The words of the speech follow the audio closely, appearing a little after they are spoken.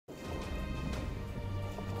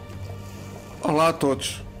Olá a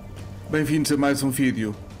todos, bem-vindos a mais um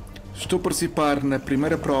vídeo. Estou a participar na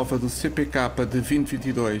primeira prova do CPK de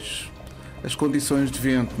 2022. As condições de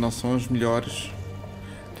vento não são as melhores.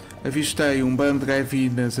 Avistei um bando de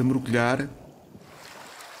gaivinas a mergulhar.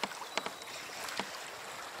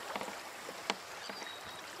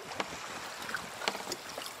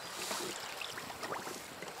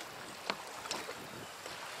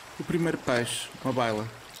 O primeiro peixe, uma baila.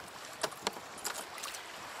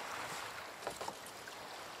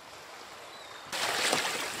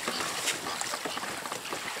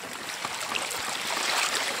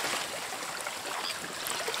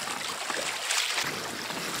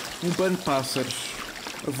 Um bando de pássaros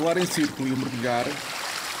a voar em círculo e a mergulhar,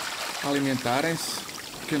 a alimentarem-se,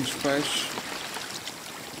 pequenos peixes,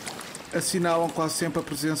 assinalam quase sempre a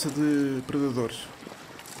presença de predadores.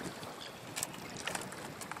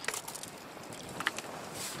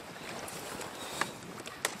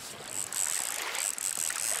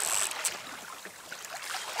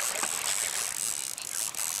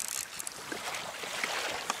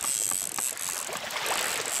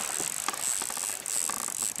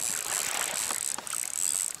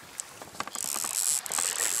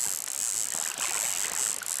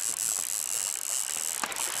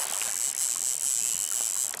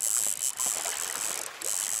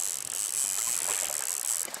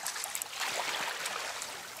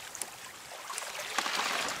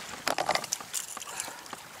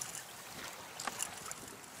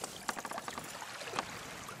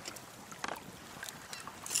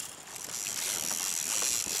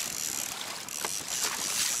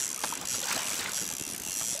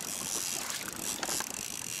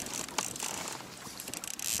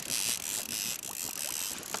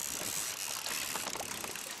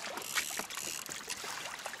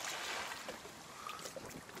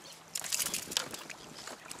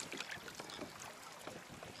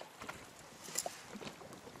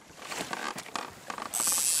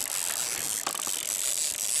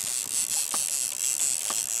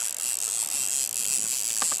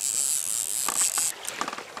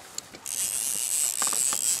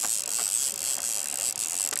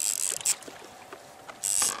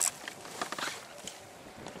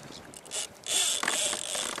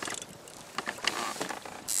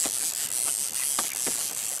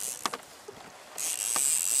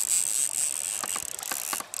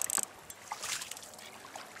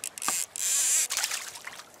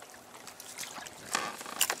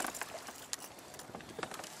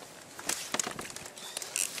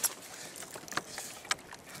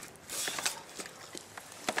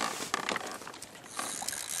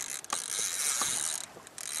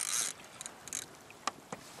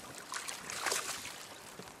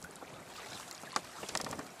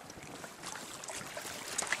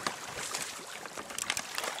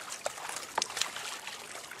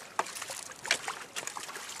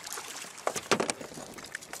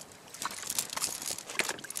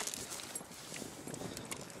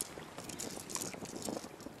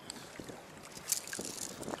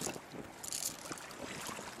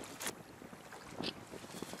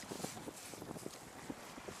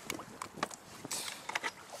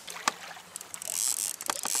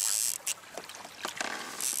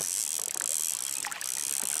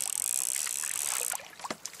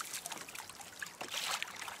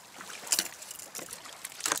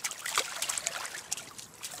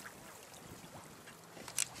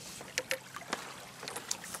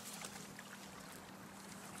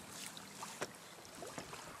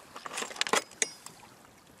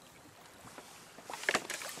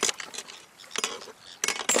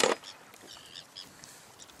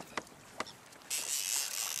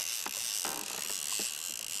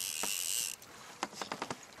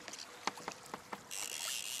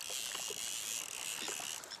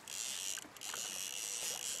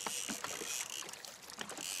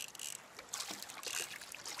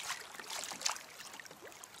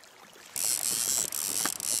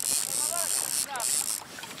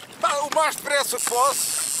 O mais depressa que posso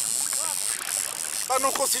para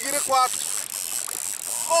não conseguir a 4.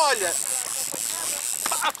 Olha,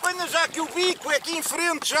 apanha já aqui o bico, é aqui em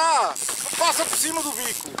frente já. Passa por cima do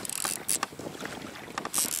bico.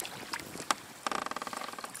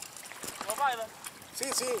 Uma baila?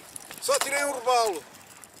 Sim, sim, só tirei um robalo.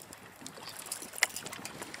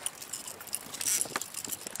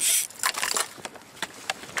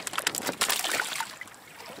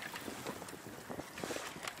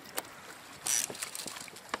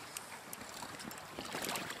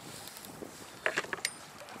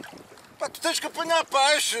 Pá, tu tens que apanhar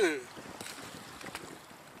peixe.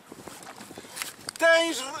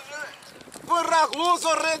 Tens barragloso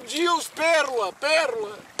ou red gills, pérola.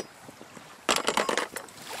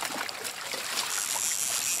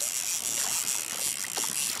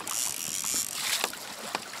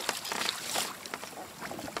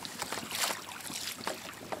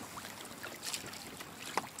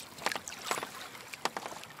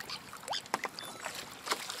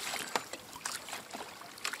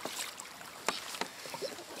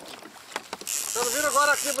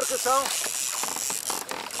 aqui a marcação.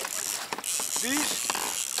 Diz.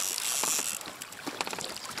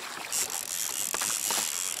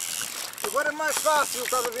 Agora é mais fácil,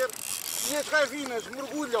 estás a ver? E as raivinas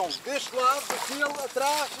mergulham deste lado, daquele,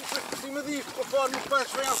 atrás e depois por cima disto, conforme os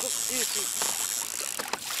peixes vêm à superfície.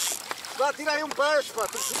 Vá, tira aí um peixe, pá.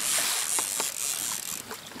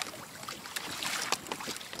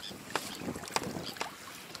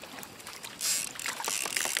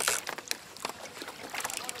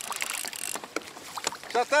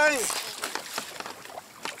 Já tem!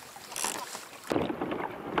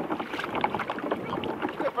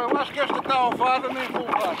 Epá, eu acho que esta está ovada, nem vou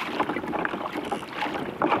levar.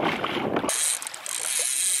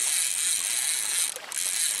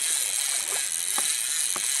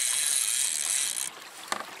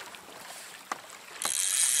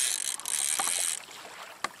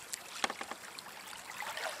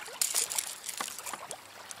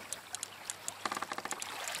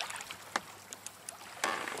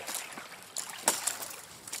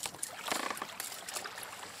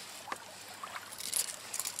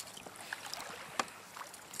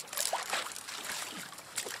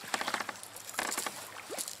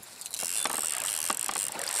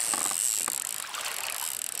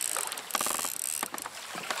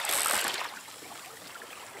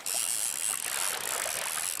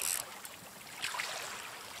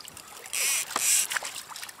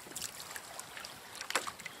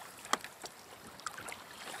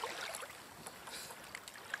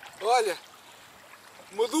 Olha,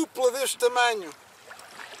 uma dupla deste tamanho.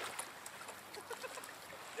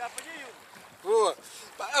 Já apanhei um. Boa.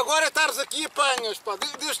 Agora é estares aqui e apanhas, pá.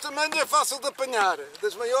 Deste tamanho é fácil de apanhar.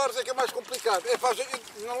 Das maiores é que é mais complicado. É fácil,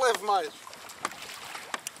 não leve mais.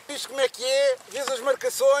 Vês como é que é, vês as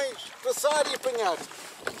marcações, passar e apanhar.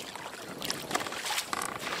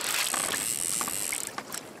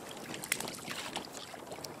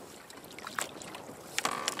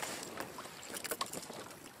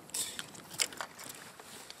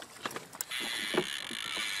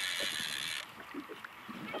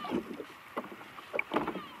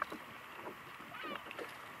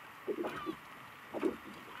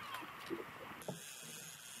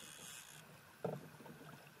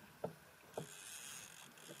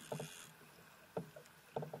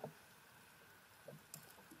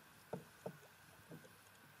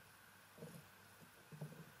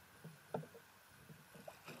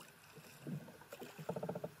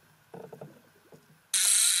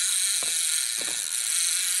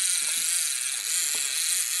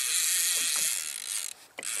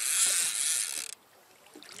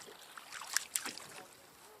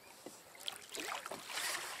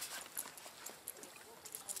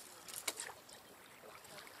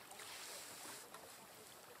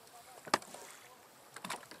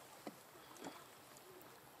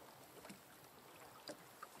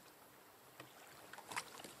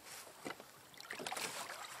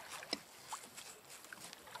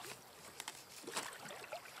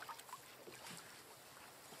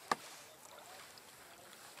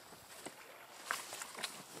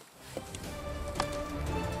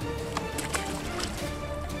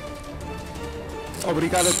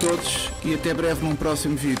 Obrigado a todos e até breve num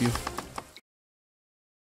próximo vídeo.